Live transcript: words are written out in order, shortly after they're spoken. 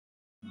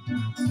Hey,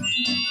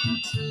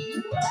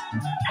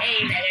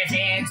 Batman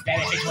fans,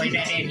 Batman Toy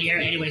Batman here.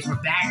 Anyways, we're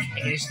back.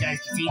 And as you guys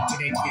can see,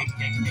 today,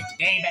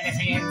 Batman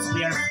fans,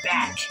 we are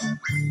back.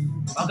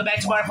 Welcome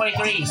back to Mario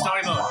 43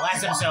 Story Mode.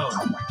 Last episode,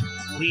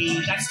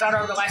 we got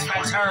started on the last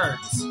 5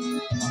 turns.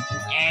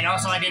 And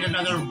also, I did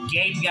another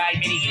Game Guy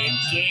minigame.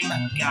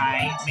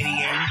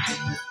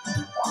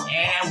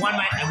 And I won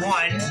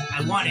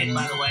it,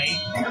 by the way.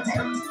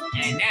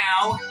 And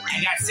now,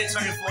 I got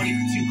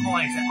 642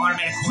 coins, an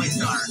automatic coin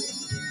star.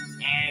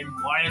 And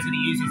Wario's going to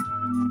use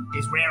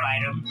his rare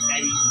item.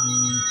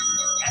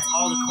 That's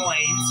all the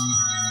coins.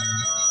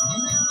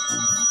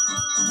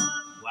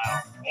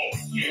 Wow. Oh,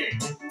 yeah.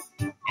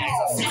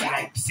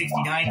 Yeah, he's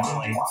 69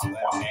 coins,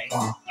 but okay.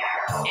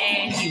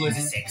 And he was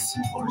a 6,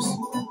 of course.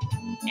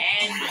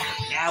 And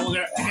now we're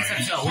gonna, in this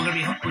episode, we're gonna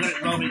be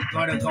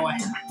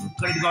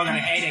going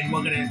ahead, and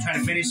we're gonna try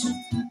to finish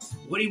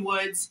Woody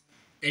Woods,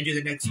 then do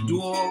the next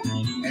duel,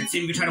 and see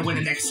if we can try to win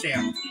the next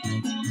stamp.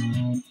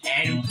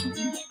 And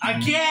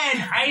again,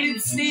 hide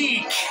and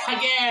seek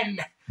again.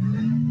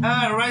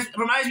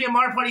 Reminds me of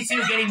Mario Party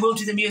 2 getting moved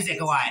to the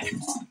music a lot.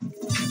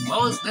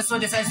 Well, this one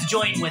decides to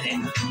join with it.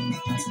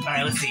 All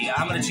right, let's see.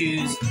 I'm gonna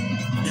choose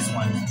this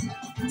one.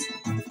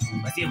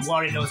 Let's see if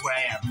Wario knows where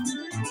I am.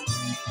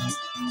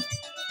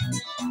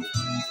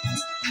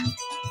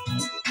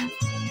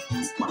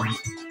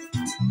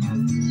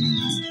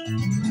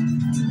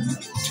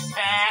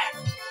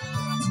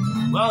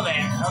 Well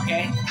then,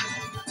 okay.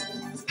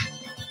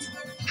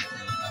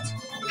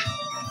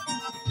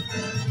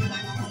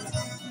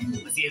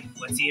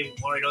 Let's see if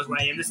Wario knows where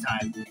I am this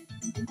time.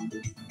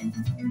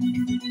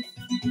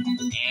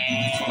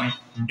 And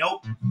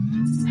nope.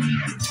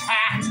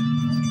 Ha!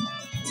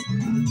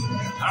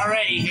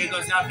 Alrighty, here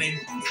goes nothing.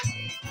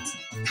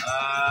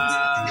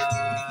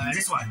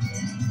 This one.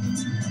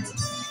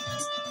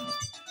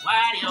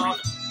 Wario.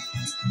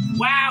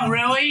 Wow,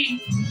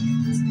 really?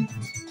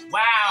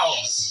 Wow.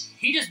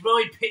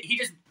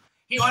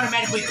 He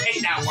automatically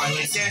picked that one,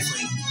 like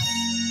seriously.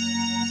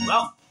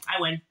 Well, I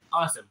win.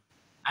 Awesome.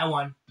 I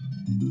won.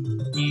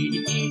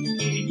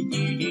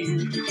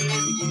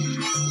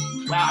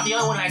 Wow, I'm the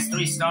only one that has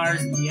 3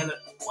 stars. The other,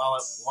 well,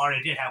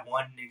 Wario did have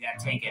 1, and you gotta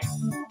take it.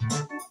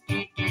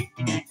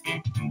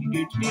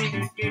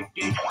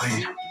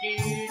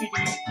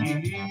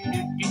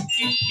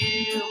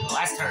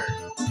 Last turn.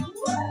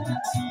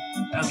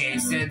 Okay,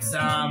 since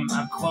I'm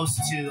close,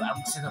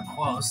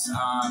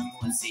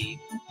 let's see.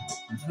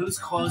 Who's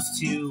close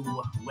to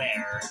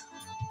where?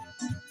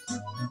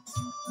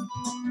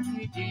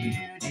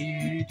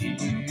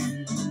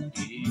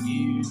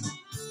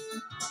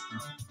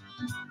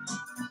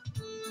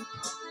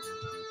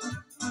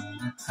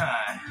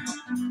 Huh.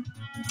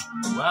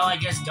 Well, I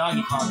guess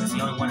Donkey Kong is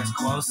the only one that's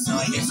close, so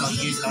I guess I'll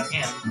use it on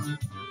him.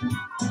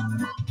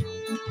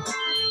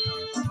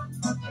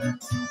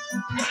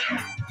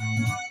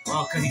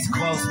 Well, because he's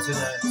close to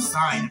the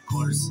sign, of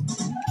course.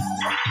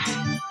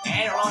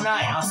 And a roll 9,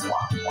 awesome.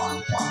 Oh,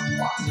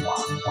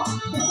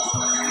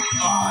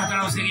 I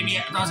thought it was gonna be a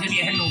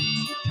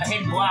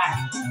hidden black.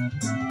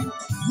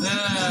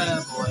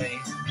 Oh boy.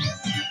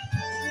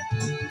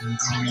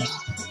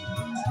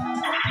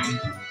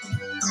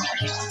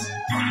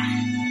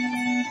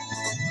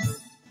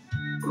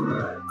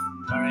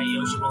 Alright,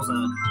 Yoshi rolls a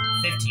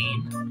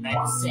 15,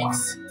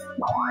 96.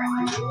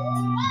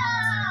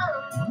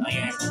 Oh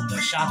yeah, the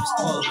shop is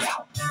closed.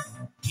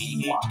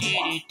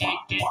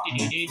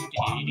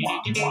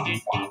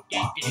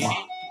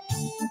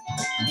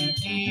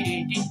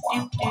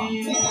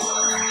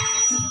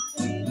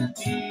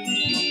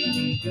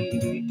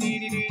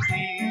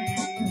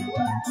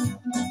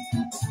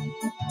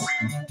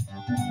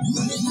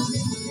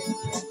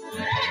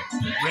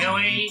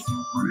 Really?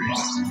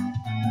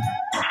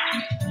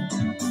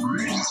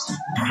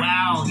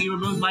 Wow, he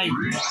removed my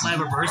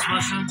reverse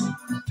motion.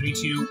 3,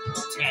 2,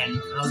 10.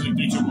 That was like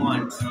 3, 2,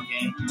 1.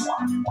 Okay.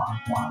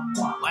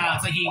 Wow,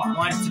 it's like he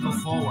wants to go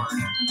forward.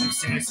 Like,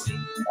 seriously.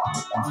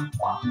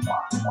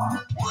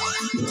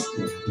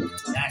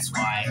 That's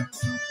why.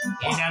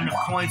 He didn't have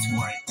enough coins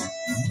for it.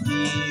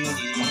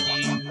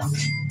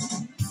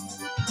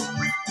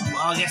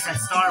 Well, I guess that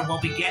star will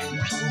be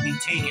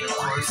taken, of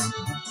course.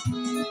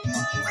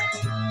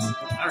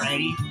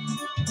 Alrighty.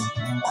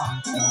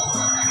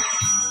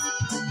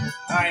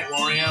 Alright,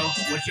 Wario.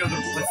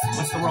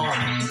 What's the roll?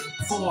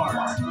 4.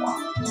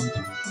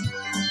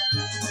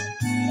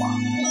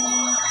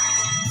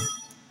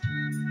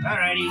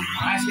 Alrighty.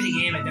 Last mini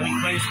game, and then we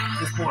can play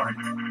this board.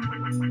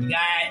 We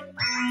got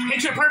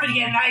picture perfect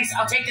again. Nice.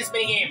 I'll take this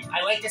mini game.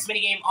 I like this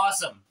mini game.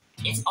 Awesome.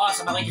 It's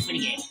awesome. I like this mini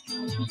game.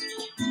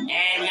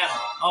 And we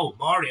got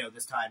Mario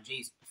this time.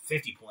 Jeez,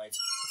 50 points.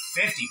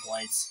 50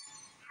 points.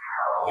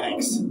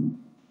 Yikes.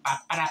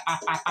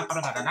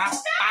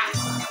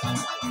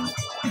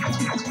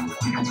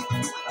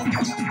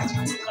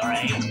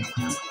 Alright.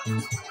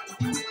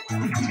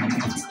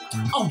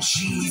 Oh,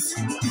 jeez.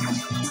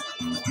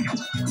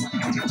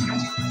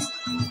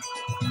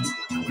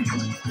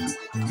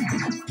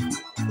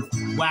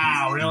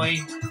 Wow, really?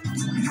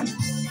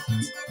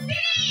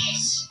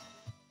 Finish!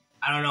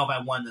 I don't know if I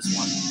won this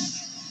one.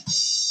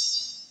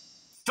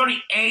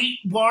 38,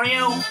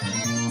 Wario?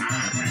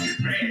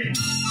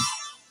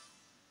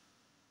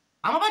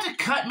 I'm about to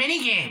cut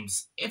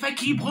minigames if I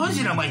keep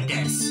losing them like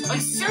this.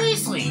 Like,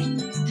 seriously.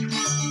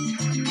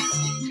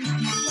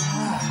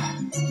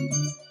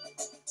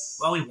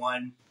 Well, we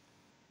won.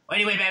 Well,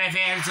 anyway, Batman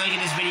fans, liking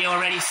this video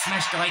already,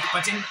 smash the like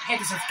button, hit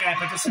the subscribe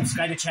button,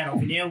 subscribe to the channel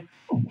if you're new,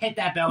 hit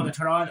that bell to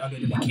turn on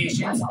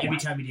notifications every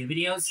time we do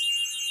videos.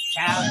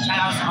 Shout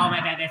out to all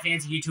my Batman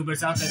fans and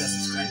YouTubers out there that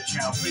subscribe to the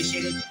channel.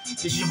 Appreciate it.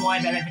 This is your boy,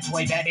 Batman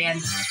Toy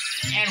Batman.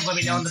 And let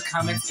me know in the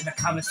comment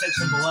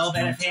section below,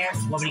 Batman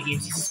fans, what many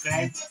games you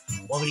subscribe,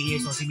 what many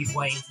games you want to see me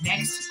play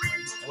next,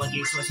 and what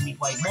games you want to see me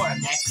play more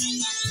of next.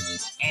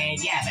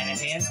 And yeah, Batman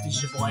fans, this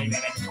is your boy,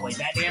 Batman Toy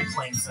Batman,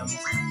 playing some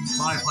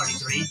Mario Party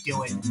 3,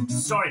 doing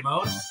story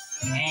mode.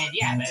 And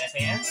yeah, Batman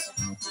fans,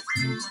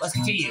 let's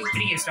continue.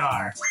 Video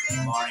Star.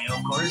 Mario,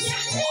 of course.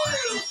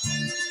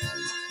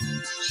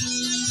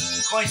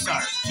 Coin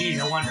Star. Jeez,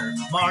 I wonder.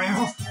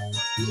 Mario.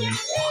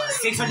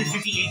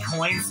 658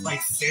 coins?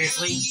 Like,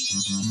 seriously?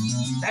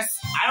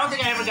 I don't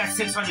think I ever got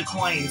 600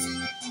 coins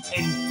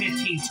in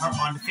 15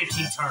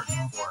 turns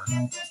before.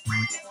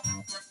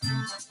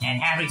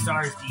 And having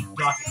stars beat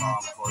Donkey Kong,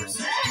 of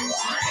course.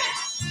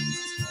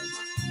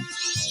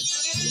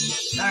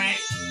 Alright.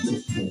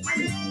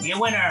 Be a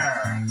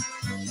winner!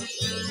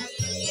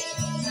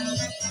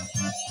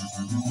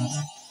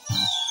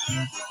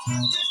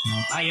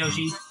 Bye,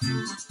 Yoshi.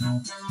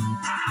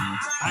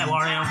 Bye,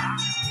 Wario.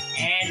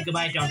 And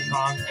goodbye, Donkey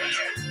Kong.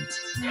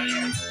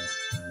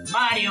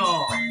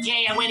 Mario!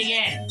 Yay, I win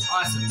again!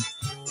 Awesome.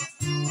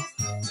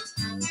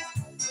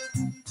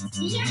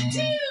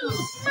 Yahoo!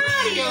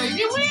 Mario is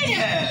the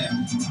winner!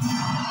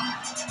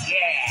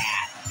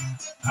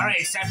 Yeah! Alright,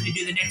 it's time to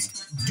do the next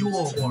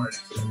duel award.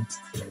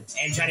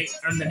 And try to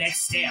earn the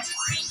next stamp.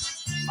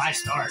 5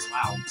 stars,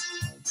 wow.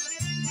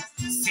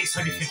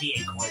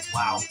 658 coins,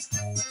 wow.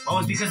 Well, it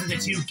was because of the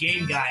 2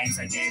 game guides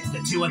I did.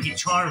 The 2 lucky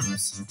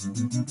charms.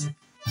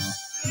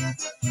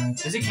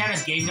 Does it count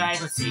as game guide?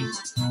 Let's see.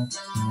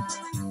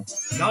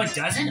 No, it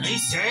doesn't? Are you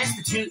serious?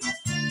 The 2...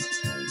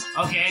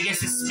 Okay, I guess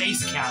the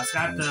space counts,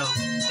 not the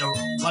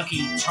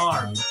lucky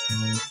charm.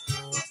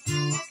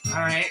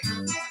 Alright.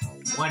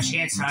 One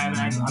chance time, and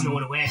I'm the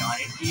one to win on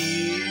it.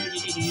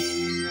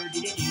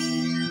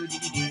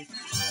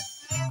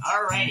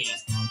 Alrighty.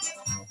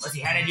 Let's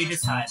see, how did I do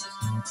this time?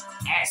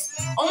 S.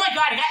 Oh my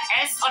god, I got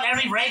S on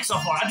every rank so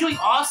far. I'm doing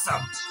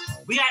awesome.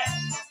 We got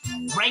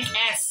rank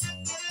S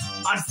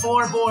on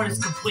 4 boards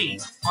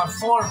complete. On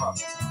 4 of them.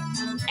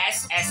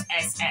 S, S,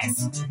 S,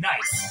 S.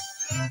 Nice.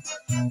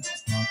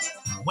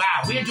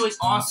 Wow, we are doing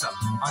awesome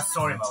on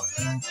story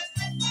mode.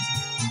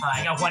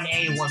 I got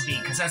 1A and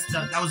 1B, because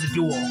that was a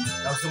duel.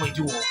 That was the only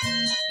duel.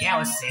 Yeah,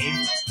 let's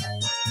save.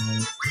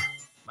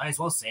 Might as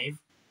well save.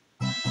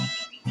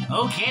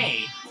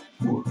 Okay.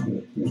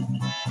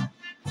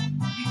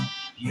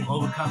 You've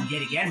overcome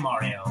yet again,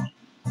 Mario.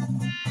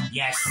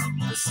 Yes,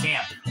 the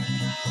stamp.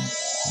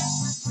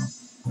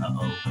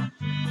 Uh-oh.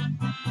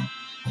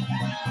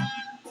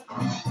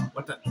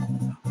 What the?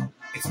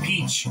 It's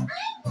Peach.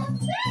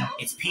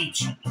 It's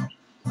Peach.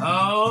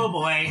 Oh,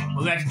 boy.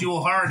 We're going to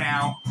duel her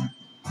now.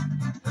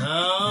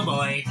 Oh,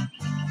 boy.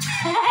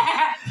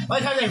 I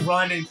like how they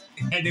run and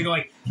they go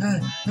like...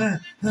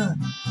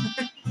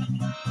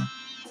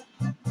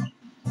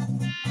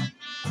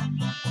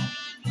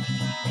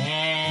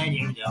 And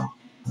here we go.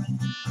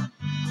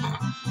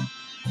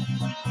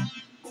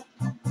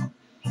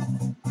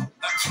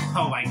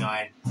 Oh my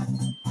god.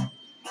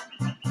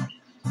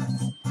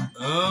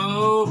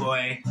 Oh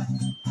boy.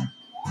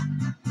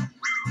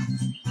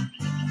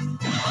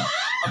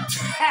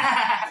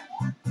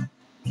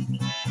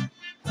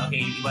 Okay,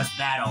 you must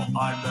battle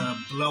on the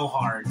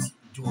Blowhard's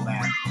dual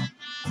map.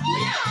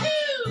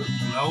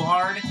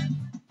 Blowhard?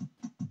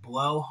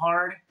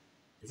 Blowhard?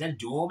 Is that a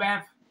dual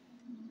map?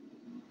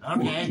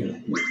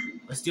 Okay.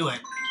 Let's do it.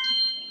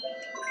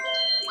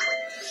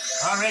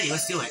 Alrighty,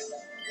 let's do it.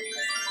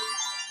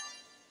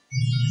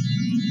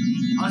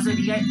 Also, if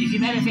you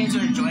Batman fans are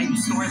enjoying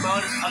story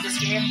mode of this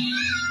game,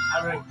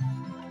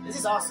 this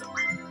is awesome.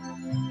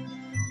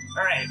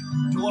 Alright,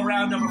 duel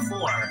round number 4.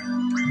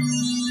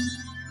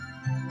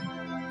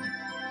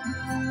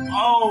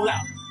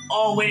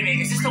 Oh, wait a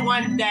minute. Is this the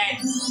one that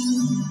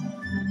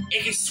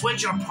it can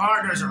switch your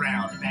partners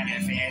around,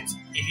 Batman fans?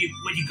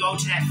 When you go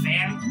to that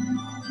fan,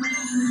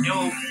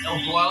 it'll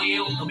blow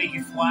you, it'll make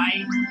you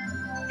fly.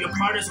 Your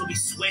partners will be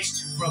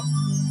switched from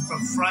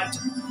front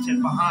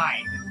to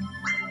behind.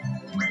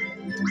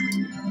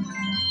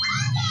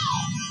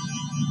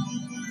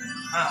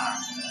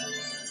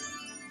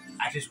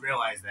 I just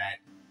realized that.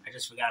 I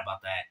just forgot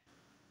about that.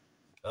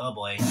 Oh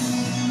boy.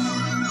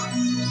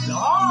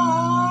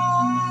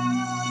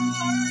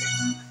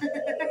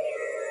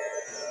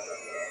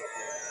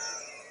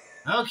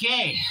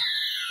 Okay.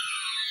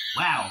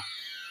 Wow.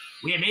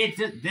 We have made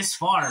it this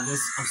far of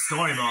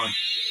story mode.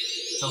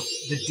 So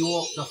the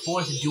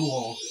 4th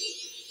duel.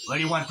 We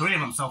already won 3 of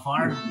them so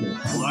far.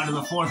 We're on to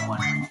the 4th one.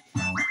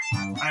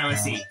 Alright,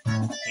 let's see.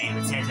 Okay,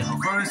 it's heads that go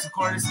first, of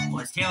course. Well,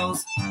 it's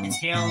tails. It's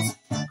tails.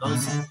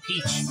 Goes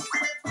Peach.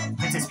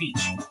 Princess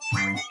Peach.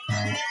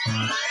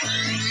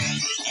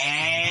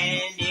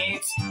 And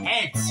it's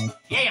heads.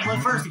 Yay, I'm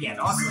going first again.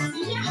 Awesome.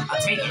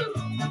 I'll take it.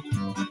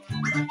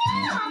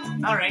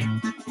 Alright.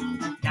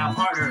 Now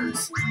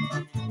partners.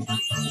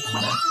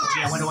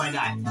 Gee, what do I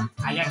got?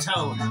 I got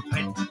Toad.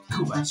 I got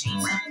Koopa,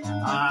 jeez.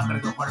 I'm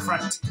gonna go for the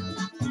front.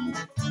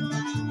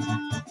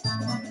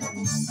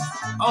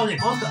 Oh, they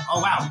both got,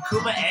 oh wow,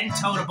 Koopa and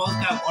Toad are both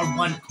got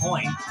one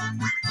coin.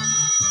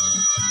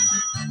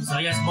 So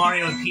I guess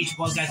Mario and Peach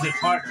both got good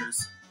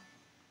partners.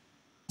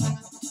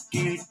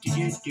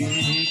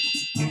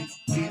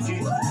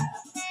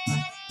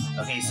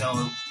 Okay,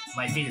 so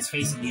my thing is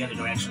facing the other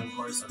direction, of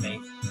course, okay.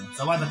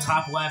 So I'm on the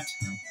top left,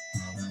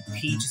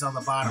 Peach is on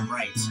the bottom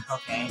right,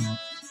 okay.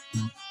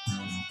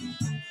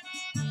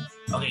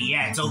 Okay,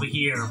 yeah, it's over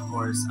here, of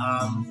course.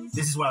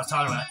 This is what I was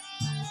talking about.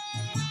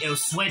 It'll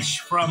switch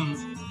from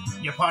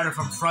your partner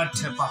from front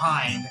to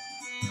behind,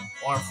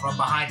 or from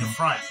behind to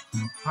front.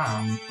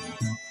 Huh.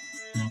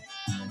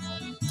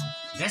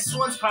 This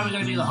one's probably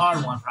going to be the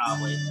hard one,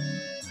 probably.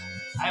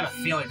 I have a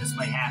feeling this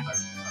might happen.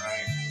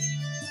 Alright.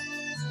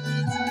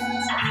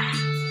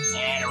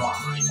 And we're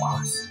off, of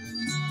course.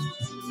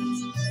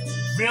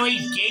 Really?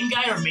 Game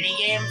guy or mini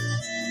game?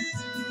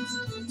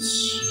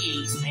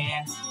 Jeez,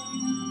 man.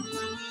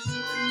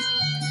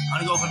 I'm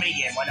gonna go for mini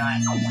game, why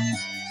not? Alrighty.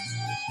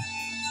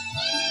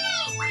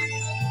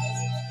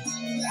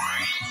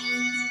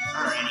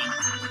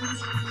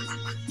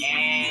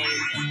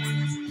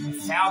 And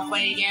foul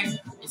play again.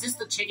 Is this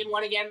the chicken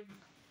one again?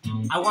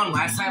 I won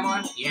last time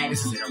on? Yeah,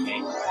 this is it,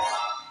 okay.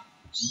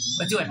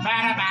 Let's do it.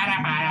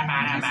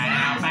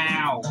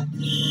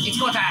 It's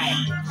go time.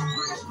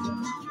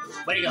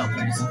 Where'd he go,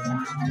 Chris?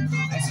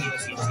 I see you.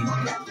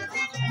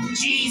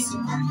 Jeez.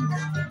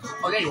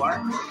 Oh, there you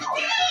are.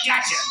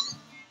 Gotcha.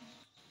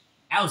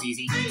 That was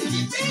easy.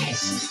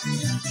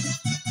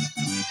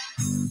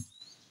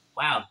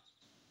 Wow.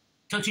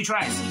 Took 2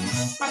 tries.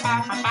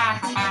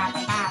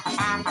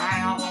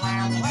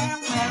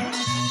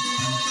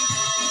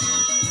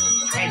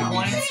 10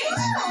 coins.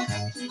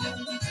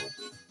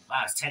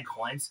 Wow, it's 10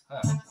 coins.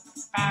 Huh.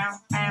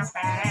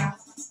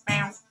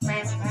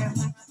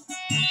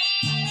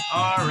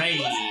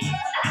 Alrighty.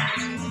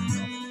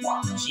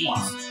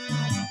 Jeez.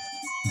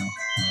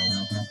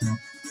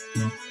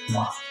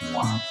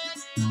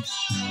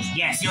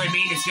 Yeah, see what I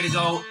mean? It's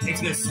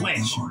gonna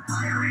switch.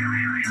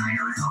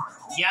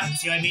 Yep,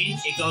 see what I mean?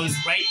 It goes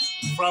right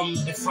from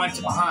the front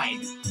to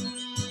behind.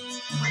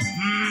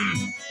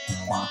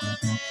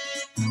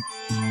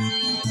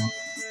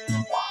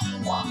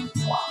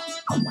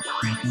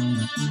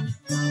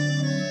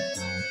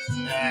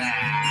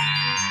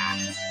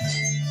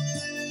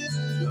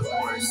 Of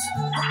course.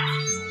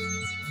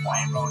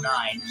 Fine, row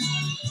 9.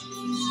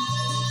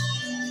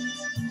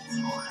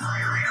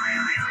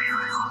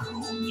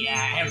 Yeah, I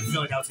have a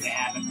feeling that was going to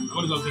happen. I'm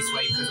going to go this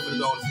way because I'm going to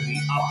go into the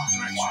opposite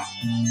direction.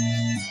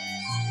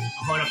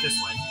 I'm going up this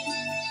way.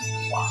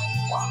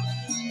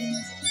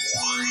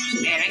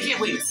 Man, I can't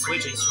believe it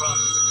switches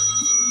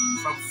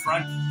from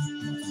front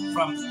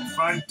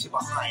to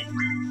behind.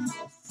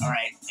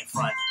 Alright, in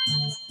front.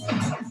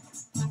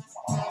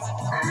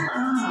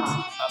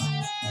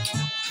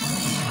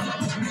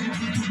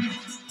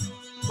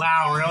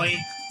 Wow, really?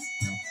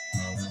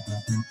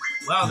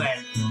 Well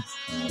then.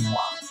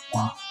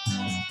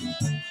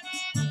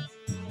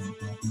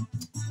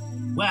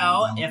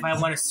 Well, if I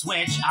want to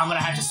switch, I'm going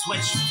to have to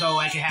switch so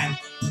I can have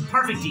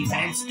perfect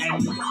defense, and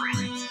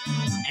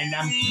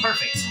I'm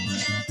perfect.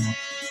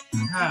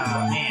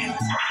 Oh, man.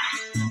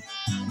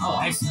 Oh,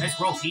 nice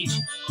roll, Peach.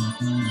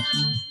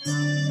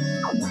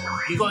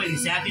 You go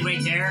exactly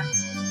right there?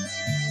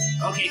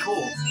 Okay,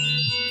 cool.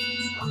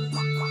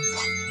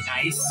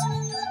 Nice.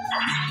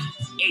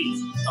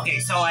 8. Okay,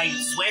 so I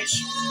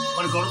switch. I'm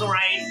going to go to the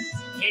right,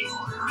 hit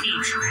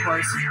Peach, of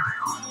course,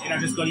 and I'll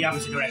just go the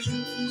opposite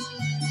direction.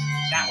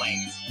 That way.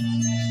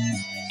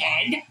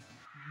 And...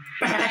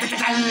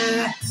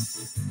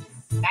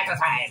 battle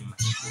time!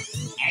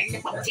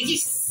 And...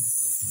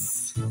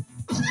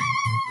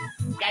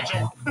 Gotcha.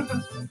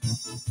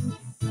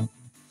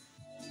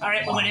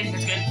 Alright, we'll win it.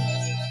 That's good.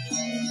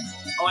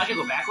 Oh, I can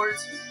go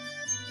backwards?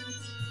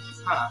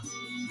 Huh.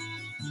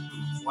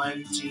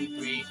 1, 2,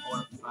 3,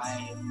 4, 5...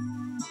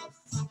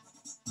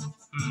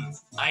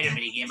 I had a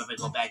mini game if I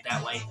go back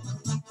that way.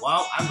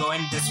 Well, I'm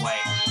going this way.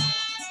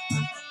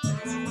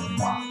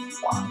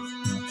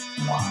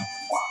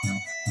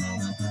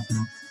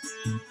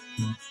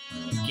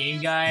 Game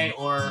guy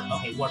or...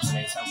 Okay, warp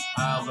space.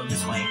 I'll go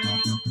this way.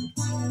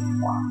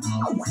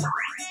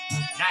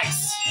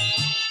 Nice!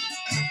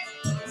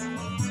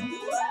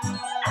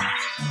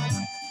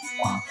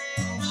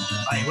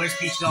 Alright, where's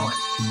Peach going?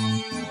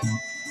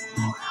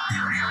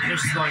 I know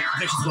she's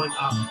going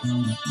up.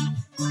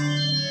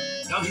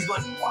 No, she's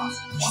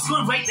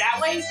going right that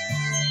way?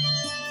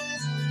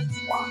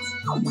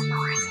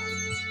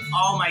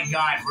 Oh my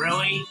god,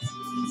 really?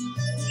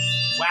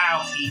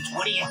 Wow, Peach,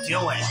 what are you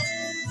doing?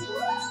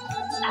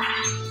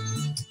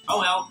 Oh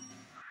well.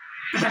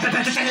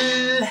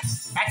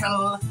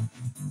 Battle.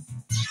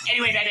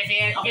 Anyway, Batman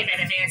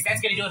fans,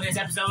 that's gonna do it for this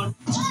episode.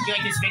 If you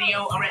like this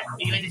video,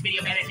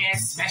 Batman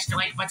fans, smash the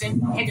like button,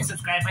 hit the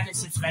subscribe button,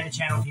 subscribe to the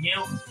channel if you're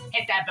new,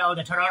 hit that bell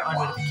to turn on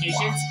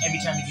notifications every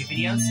time we do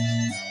videos.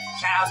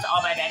 Shout outs to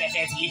all my Batman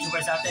fans and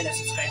YouTubers out there that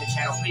subscribe to the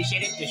channel,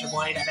 appreciate it. This is your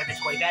boy, Batman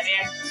Toy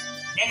Batman.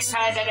 Next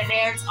time, Batman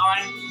fans,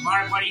 on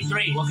Mario Party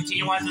 3, we'll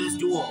continue on through this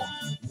duel.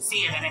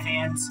 See you, Batman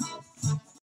fans.